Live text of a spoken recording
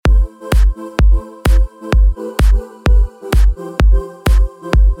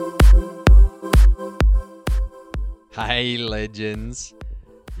Hey legends.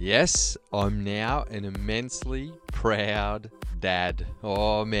 Yes, I'm now an immensely proud dad.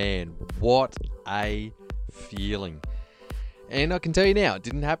 Oh man, what a feeling. And I can tell you now, it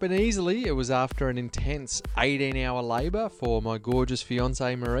didn't happen easily. It was after an intense 18-hour labour for my gorgeous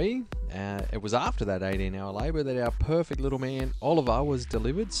fiancée Marie. It was after that 18-hour labour that our perfect little man Oliver was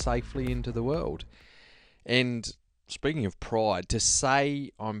delivered safely into the world. And speaking of pride, to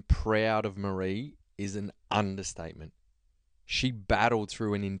say I'm proud of Marie is an understatement. She battled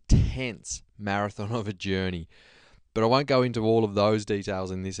through an intense marathon of a journey. But I won't go into all of those details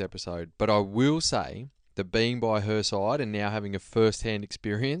in this episode. But I will say that being by her side and now having a first-hand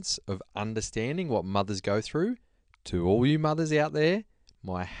experience of understanding what mothers go through, to all you mothers out there,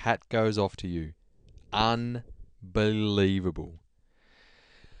 my hat goes off to you. Unbelievable.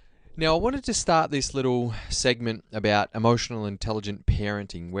 Now, I wanted to start this little segment about emotional intelligent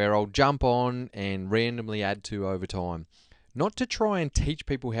parenting where I'll jump on and randomly add to over time. Not to try and teach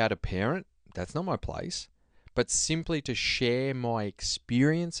people how to parent, that's not my place, but simply to share my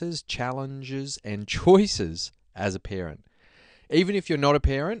experiences, challenges, and choices as a parent. Even if you're not a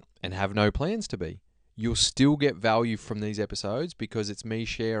parent and have no plans to be, you'll still get value from these episodes because it's me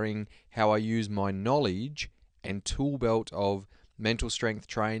sharing how I use my knowledge and tool belt of mental strength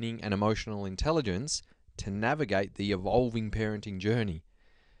training and emotional intelligence to navigate the evolving parenting journey.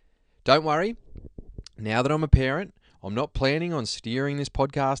 Don't worry, now that I'm a parent, I'm not planning on steering this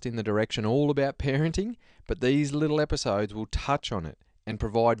podcast in the direction all about parenting, but these little episodes will touch on it and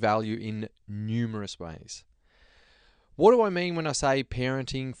provide value in numerous ways. What do I mean when I say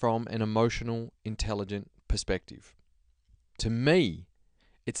parenting from an emotional, intelligent perspective? To me,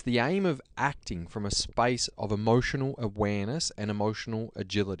 it's the aim of acting from a space of emotional awareness and emotional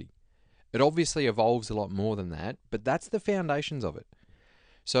agility. It obviously evolves a lot more than that, but that's the foundations of it.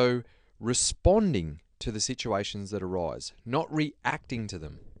 So, responding to the situations that arise, not reacting to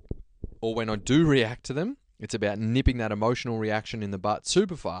them. Or when I do react to them, it's about nipping that emotional reaction in the butt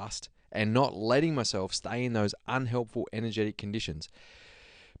super fast and not letting myself stay in those unhelpful energetic conditions.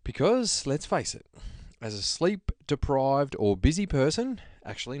 Because, let's face it, as a sleep-deprived or busy person,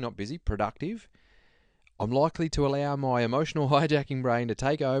 actually not busy, productive, I'm likely to allow my emotional hijacking brain to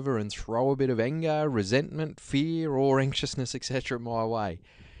take over and throw a bit of anger, resentment, fear, or anxiousness, etc. my way.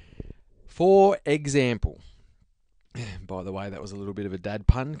 For example, by the way, that was a little bit of a dad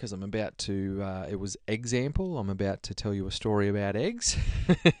pun because I'm about to, it was example, I'm about to tell you a story about eggs.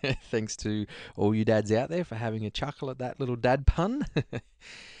 Thanks to all you dads out there for having a chuckle at that little dad pun.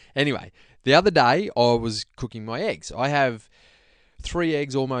 Anyway, the other day I was cooking my eggs. I have 3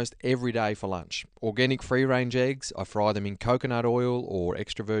 eggs almost every day for lunch. Organic free-range eggs. I fry them in coconut oil or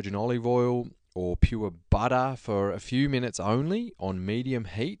extra virgin olive oil or pure butter for a few minutes only on medium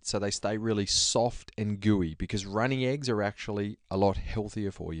heat so they stay really soft and gooey because running eggs are actually a lot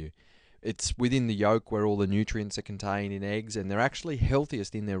healthier for you. It's within the yolk where all the nutrients are contained in eggs and they're actually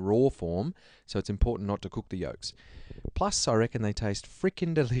healthiest in their raw form, so it's important not to cook the yolks. Plus, I reckon they taste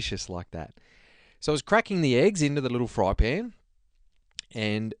frickin' delicious like that. So I was cracking the eggs into the little fry pan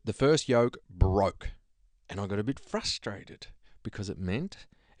and the first yolk broke and I got a bit frustrated because it meant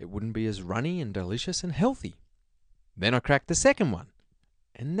it wouldn't be as runny and delicious and healthy. Then I cracked the second one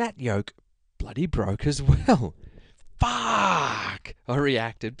and that yolk bloody broke as well. Fuck! I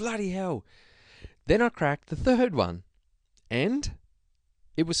reacted, bloody hell. Then I cracked the third one and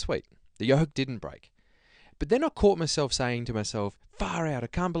it was sweet. The yolk didn't break. But then I caught myself saying to myself, far out, I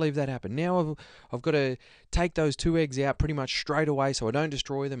can't believe that happened. Now I've got to take those 2 eggs out pretty much straight away so I don't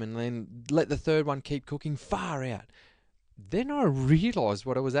destroy them and then let the third one keep cooking. Far out. Then I realised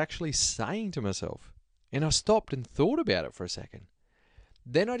what I was actually saying to myself. And I stopped and thought about it for a second.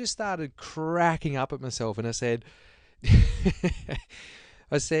 Then I just started cracking up at myself and I said,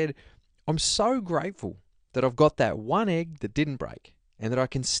 I'm so grateful that I've got that 1 egg that didn't break and that I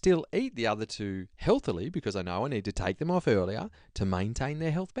can still eat the other 2 healthily because I know I need to take them off earlier to maintain their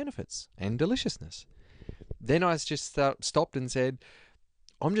health benefits and deliciousness. Then I just stopped and said,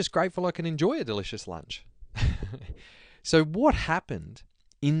 I'm just grateful I can enjoy a delicious lunch. So what happened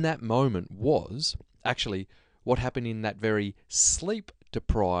in that moment was, actually, what happened in that very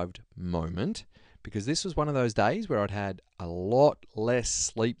sleep-deprived moment, because this was one of those days where I'd had a lot less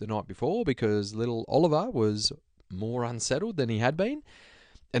sleep the night before because little Oliver was more unsettled than he had been.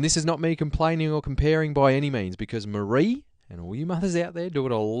 And this is not me complaining or comparing by any means because Marie and all you mothers out there do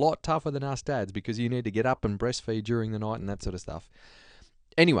it a lot tougher than us dads because you need to get up and breastfeed during the night and that sort of stuff.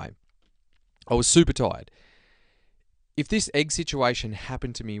 Anyway, I was super tired. If this egg situation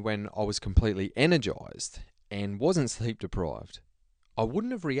happened to me when I was completely energized and wasn't sleep deprived, I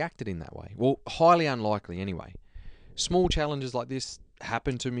wouldn't have reacted in that way. Well, highly unlikely anyway. Small challenges like this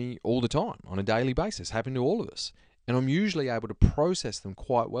happen to me all the time, on a daily basis, happen to all of us. And I'm usually able to process them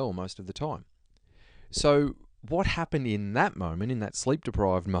quite well most of the time. So, what happened in that moment, in that sleep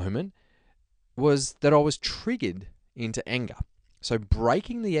deprived moment, was that I was triggered into anger. So,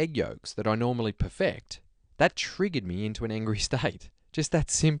 breaking the egg yolks that I normally perfect, that triggered me into an angry state. Just that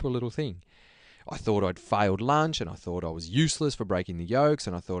simple little thing. I thought I'd failed lunch, and I thought I was useless for breaking the yolks,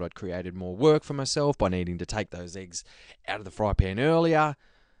 and I thought I'd created more work for myself by needing to take those eggs out of the fry pan earlier.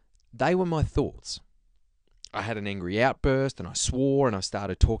 They were my thoughts. I had an angry outburst, and I swore, and I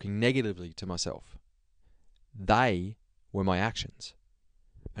started talking negatively to myself. They were my actions.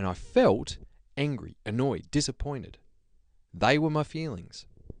 And I felt angry, annoyed, disappointed. They were my feelings.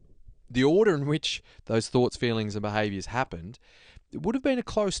 The order in which those thoughts, feelings, and behaviours happened, it would have been a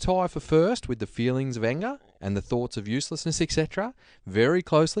close tie for first with the feelings of anger and the thoughts of uselessness, etc., very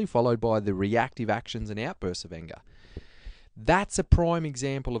closely followed by the reactive actions and outbursts of anger. That's a prime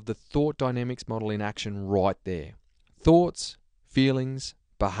example of the thought dynamics model in action right there. Thoughts, feelings,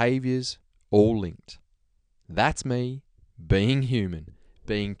 behaviours, all linked. That's me being human,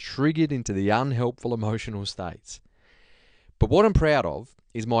 being triggered into the unhelpful emotional states. But what I'm proud of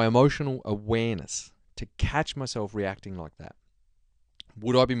is my emotional awareness to catch myself reacting like that.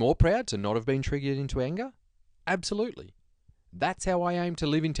 Would I be more proud to not have been triggered into anger? Absolutely. That's how I aim to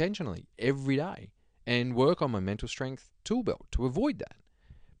live intentionally every day and work on my mental strength tool belt to avoid that.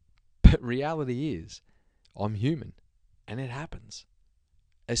 But reality is, I'm human and it happens,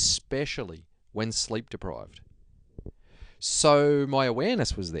 especially when sleep deprived. So my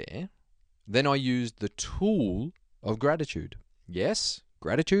awareness was there. Then I used the tool of gratitude. Yes,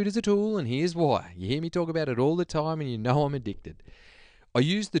 gratitude is a tool, and here's why. You hear me talk about it all the time and you know I'm addicted. I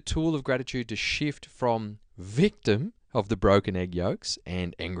used the tool of gratitude to shift from victim of the broken egg yolks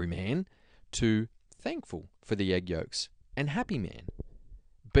and angry man to thankful for the egg yolks and happy man.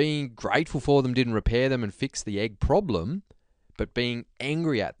 Being grateful for them didn't repair them and fix the egg problem, but being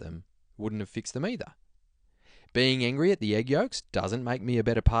angry at them wouldn't have fixed them either. Being angry at the egg yolks doesn't make me a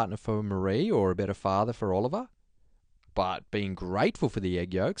better partner for Marie or a better father for Oliver, but being grateful for the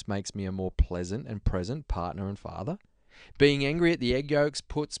egg yolks makes me a more pleasant and present partner and father. Being angry at the egg yolks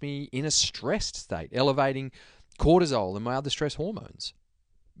puts me in a stressed state, elevating cortisol and my other stress hormones.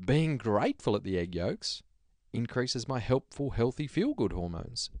 Being grateful at the egg yolks increases my helpful, healthy, feel-good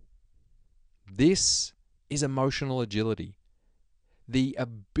hormones. This is emotional agility. The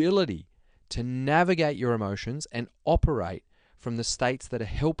ability to navigate your emotions and operate from the states that are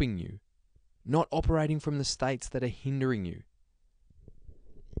helping you, not operating from the states that are hindering you.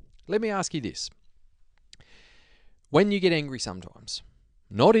 Let me ask you this. When you get angry sometimes,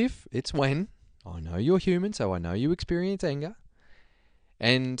 not if, it's when. I know you're human, so I know you experience anger.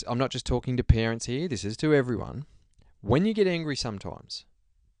 And I'm not just talking to parents here, this is to everyone. When you get angry sometimes,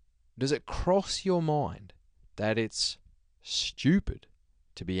 does it cross your mind that it's stupid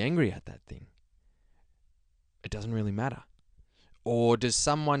to be angry at that thing? It doesn't really matter. Or does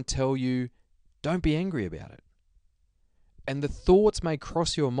someone tell you, don't be angry about it? And the thoughts may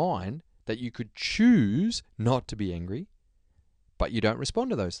cross your mind that you could choose not to be angry, but you don't respond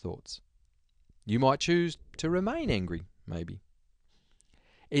to those thoughts. You might choose to remain angry, maybe.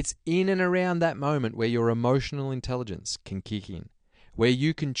 It's in and around that moment where your emotional intelligence can kick in, where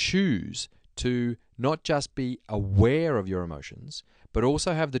you can choose to not just be aware of your emotions, but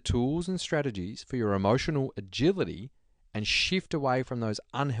also have the tools and strategies for your emotional agility and shift away from those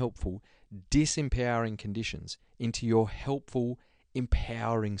unhelpful, disempowering conditions into your helpful,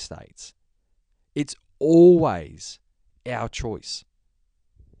 empowering states. It's always our choice.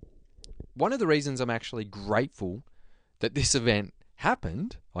 One of the reasons I'm actually grateful that this event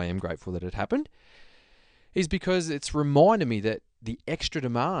happened, I am grateful that it happened, is because it's reminded me that the extra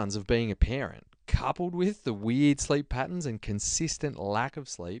demands of being a parent, coupled with the weird sleep patterns and consistent lack of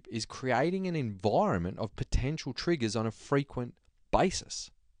sleep, is creating an environment of potential triggers on a frequent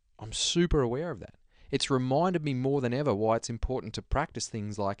basis. I'm super aware of that. It's reminded me more than ever why it's important to practice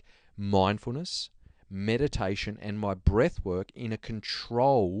things like mindfulness, meditation, and my breath work in a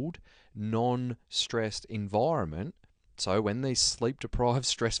controlled, non-stressed environment. So when these sleep-deprived,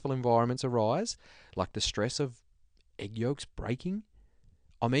 stressful environments arise, like the stress of egg yolks breaking,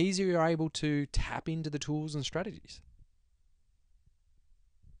 I'm easier able to tap into the tools and strategies.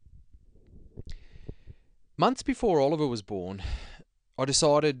 Months before Oliver was born, I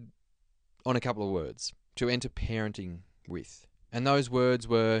decided on a couple of words to enter parenting with. And those words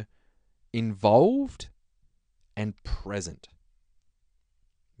were involved and present.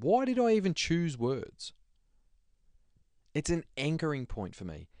 Why did I even choose words? It's an anchoring point for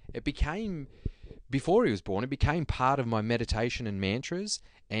me. It became Before he was born, it became part of my meditation and mantras.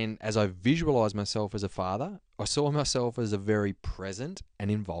 And as I visualized myself as a father, I saw myself as a very present and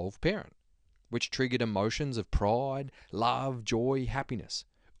involved parent, which triggered emotions of pride, love, joy, happiness.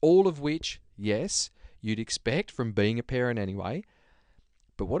 All of which, yes, you'd expect from being a parent anyway.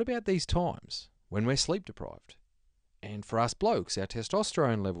 But what about these times when we're sleep deprived? And for us blokes, our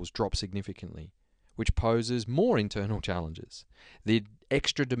testosterone levels drop significantly, which poses more internal challenges. The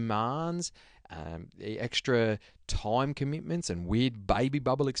extra demands, the extra time commitments and weird baby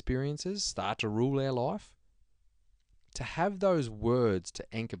bubble experiences start to rule our life. To have those words to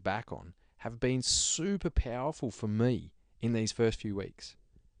anchor back on have been super powerful for me in these first few weeks.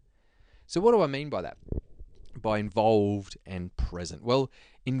 So what do I mean by that? By involved and present. Well,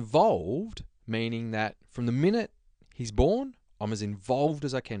 involved meaning that from the minute he's born, I'm as involved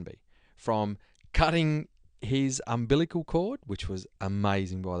as I can be. From cutting his umbilical cord, which was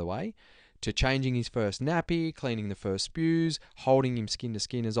amazing by the way, to changing his first nappy, cleaning the first spews, holding him skin to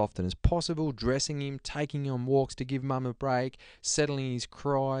skin as often as possible, dressing him, taking him on walks to give mum a break, settling his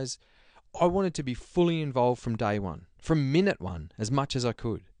cries. I wanted to be fully involved from day one, from minute one, as much as I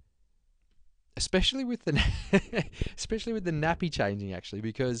could. Especially with the nappy changing, actually,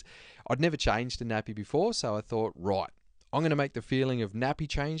 because I'd never changed a nappy before, so I thought, right, I'm going to make the feeling of nappy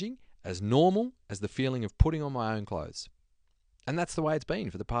changing as normal as the feeling of putting on my own clothes. And that's the way it's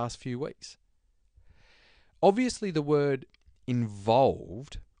been for the past few weeks. Obviously, the word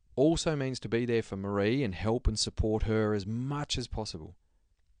involved also means to be there for Marie and help and support her as much as possible.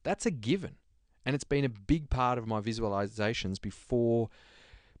 That's a given, and it's been a big part of my visualizations before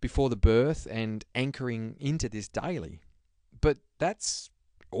the birth and anchoring into this daily. But that's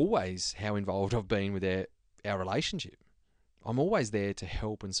always how involved I've been with our relationship. I'm always there to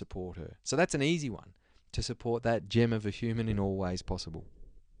help and support her. So that's an easy one, to support that gem of a human in all ways possible.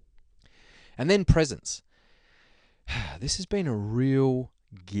 And then presence. This has been a real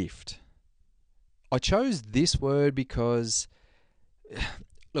gift. I chose this word because,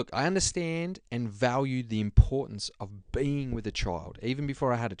 look, I understand and value the importance of being with a child, even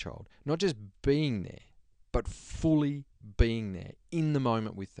before I had a child. Not just being there, but fully being there, in the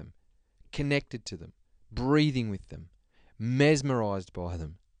moment with them, connected to them, breathing with them, mesmerized by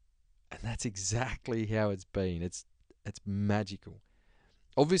them. And that's exactly how it's been. It's magical.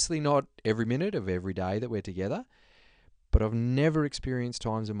 Obviously not every minute of every day that we're together, but I've never experienced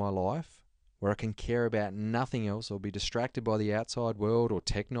times in my life where I can care about nothing else or be distracted by the outside world or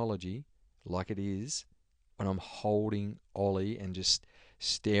technology like it is when I'm holding Ollie and just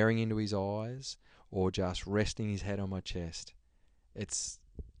staring into his eyes or just resting his head on my chest. It's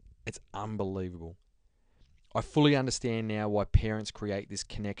unbelievable. I fully understand now why parents create this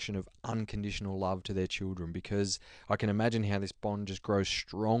connection of unconditional love to their children, because I can imagine how this bond just grows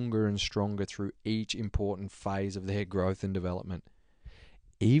stronger and stronger through each important phase of their growth and development,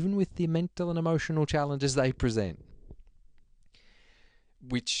 even with the mental and emotional challenges they present,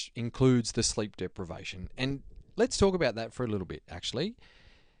 which includes the sleep deprivation. And let's talk about that for a little bit, actually.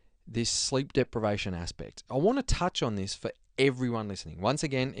 This sleep deprivation aspect. I want to touch on this for everyone listening. Once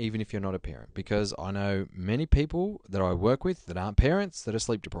again, even if you're not a parent, because I know many people that I work with that aren't parents that are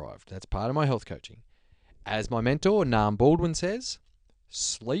sleep deprived. That's part of my health coaching. As my mentor, Nam Baldwin, says,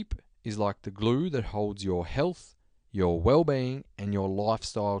 sleep is like the glue that holds your health, your well-being, and your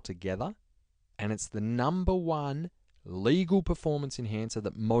lifestyle together. And it's the number one legal performance enhancer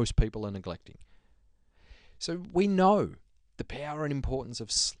that most people are neglecting. So we know the power and importance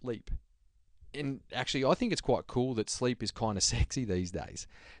of sleep. And actually, I think it's quite cool that sleep is kind of sexy these days.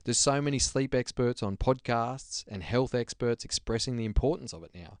 There's so many sleep experts on podcasts and health experts expressing the importance of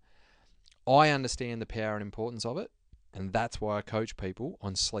it now. I understand the power and importance of it, and that's why I coach people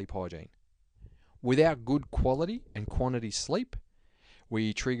on sleep hygiene. Without good quality and quantity sleep,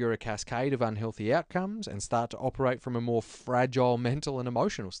 we trigger a cascade of unhealthy outcomes and start to operate from a more fragile mental and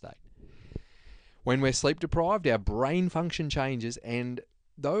emotional state. When we're sleep deprived, our brain function changes, and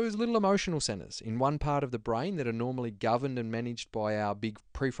those little emotional centers in one part of the brain that are normally governed and managed by our big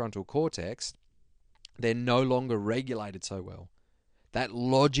prefrontal cortex, they're no longer regulated so well. That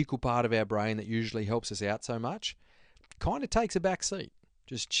logical part of our brain that usually helps us out so much kind of takes a back seat,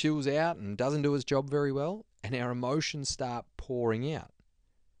 just chills out and doesn't do its job very well, and our emotions start pouring out.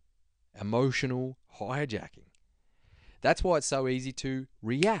 Emotional hijacking. That's why it's so easy to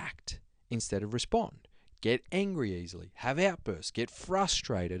react instead of respond. Get angry easily, have outbursts, get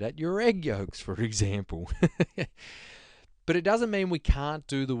frustrated at your egg yolks, for example. But it doesn't mean we can't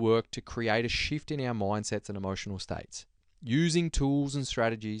do the work to create a shift in our mindsets and emotional states, using tools and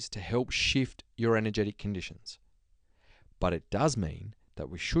strategies to help shift your energetic conditions. But it does mean that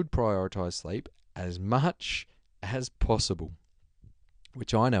we should prioritize sleep as much as possible,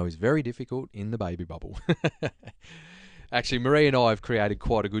 which I know is very difficult in the baby bubble. Actually, Marie and I have created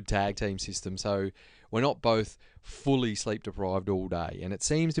quite a good tag team system, so we're not both fully sleep deprived all day, and it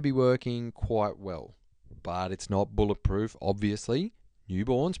seems to be working quite well. But it's not bulletproof, obviously.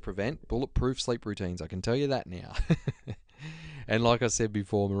 Newborns prevent bulletproof sleep routines, I can tell you that now. And like I said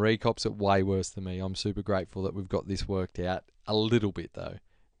before, Marie cops it way worse than me. I'm super grateful that we've got this worked out a little bit, though.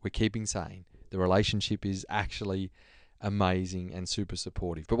 We're keeping sane. The relationship is actually amazing and super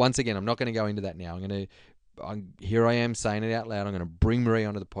supportive. But once again, I'm not going to go into that now. Here I am saying it out loud. I'm going to bring Marie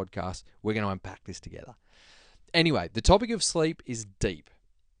onto the podcast. We're going to unpack this together. Anyway, the topic of sleep is deep,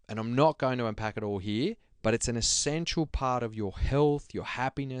 and I'm not going to unpack it all here, but it's an essential part of your health, your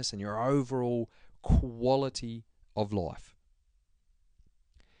happiness, and your overall quality of life.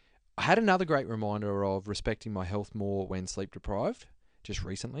 I had another great reminder of respecting my health more when sleep deprived just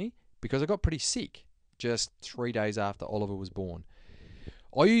recently, because I got pretty sick just 3 days after Oliver was born.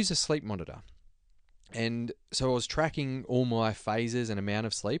 I use a sleep monitor, and so I was tracking all my phases and amount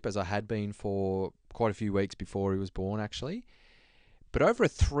of sleep, as I had been for quite a few weeks before he was born, actually. But over a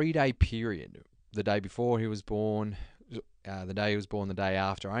 3-day period, the day before he was born, the day he was born, the day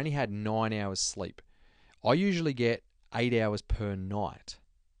after, I only had 9 hours sleep. I usually get 8 hours per night.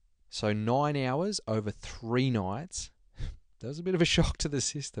 So 9 hours over 3 nights, that was a bit of a shock to the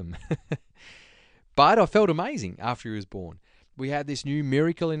system. But I felt amazing after he was born. We had this new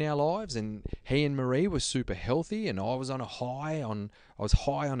miracle in our lives, and he and Marie were super healthy, and I was high on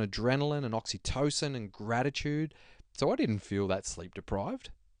adrenaline and oxytocin and gratitude. So I didn't feel that sleep deprived.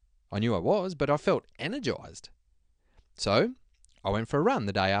 I knew I was, but I felt energized. So I went for a run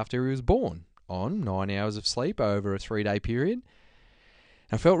the day after he was born on 9 hours of sleep over a 3-day period.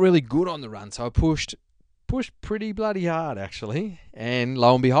 I felt really good on the run, so I pushed pretty bloody hard, actually. And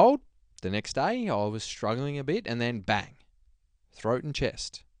lo and behold, the next day I was struggling a bit, and then bang, throat and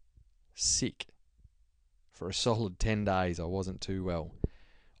chest, sick. For a solid 10 days, I wasn't too well.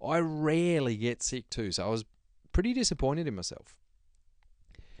 I rarely get sick too, so I was pretty disappointed in myself.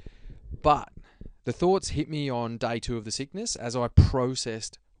 But the thoughts hit me on day 2 of the sickness as I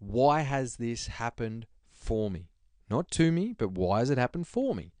processed, why has this happened for me? Not to me, but why has it happened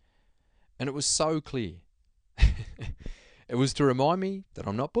for me? And it was so clear. It was to remind me that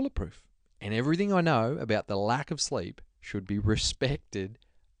I'm not bulletproof, and everything I know about the lack of sleep should be respected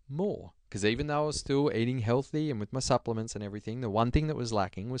more. Because even though I was still eating healthy and with my supplements and everything, the one thing that was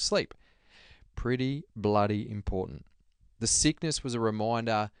lacking was sleep. Pretty bloody important. The sickness was a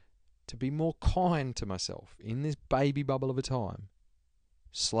reminder to be more kind to myself in this baby bubble of a time.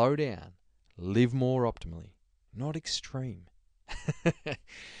 Slow down. Live more optimally. Not extreme.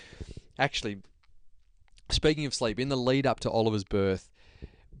 Actually, speaking of sleep, in the lead up to Oliver's birth,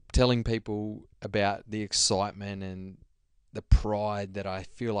 telling people about the excitement and the pride that I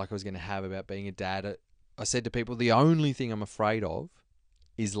feel like I was going to have about being a dad, I said to people, the only thing I'm afraid of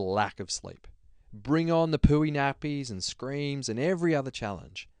is lack of sleep. Bring on the pooey nappies and screams and every other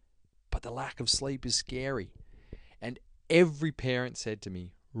challenge. But the lack of sleep is scary. And every parent said to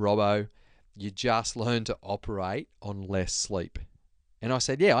me, Robbo, you just learn to operate on less sleep. And I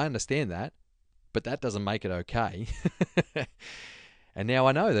said, yeah, I understand that, but that doesn't make it okay. And now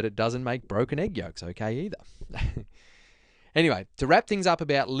I know that it doesn't make broken egg yolks okay either. Anyway, to wrap things up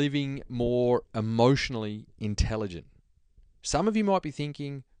about living more emotionally intelligent. Some of you might be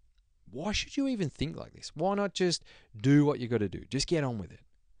thinking, why should you even think like this? Why not just do what you got to do? Just get on with it.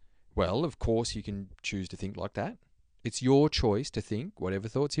 Well, of course you can choose to think like that. It's your choice to think whatever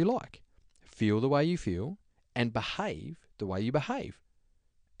thoughts you like. Feel the way you feel and behave the way you behave.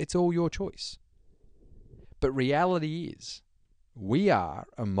 It's all your choice. But reality is, we are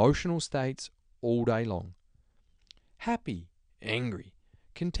emotional states all day long. Happy, angry,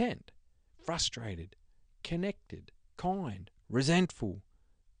 content, frustrated, connected, kind, resentful,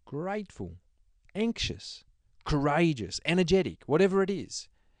 grateful, anxious, courageous, energetic, whatever it is.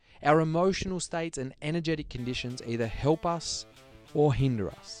 Our emotional states and energetic conditions either help us or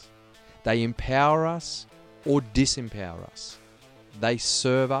hinder us. They empower us or disempower us. They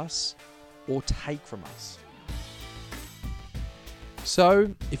serve us or take from us.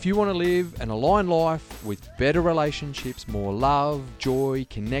 So, if you want to live an aligned life with better relationships, more love, joy,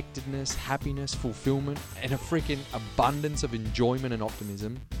 connectedness, happiness, fulfillment, and a freaking abundance of enjoyment and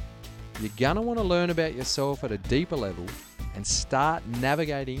optimism, you're going to want to learn about yourself at a deeper level and start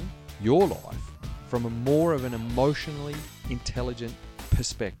navigating your life from a more of an emotionally intelligent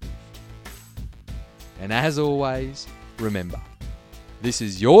perspective. And as always, remember, this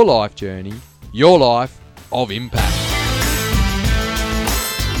is your life journey, your life of impact.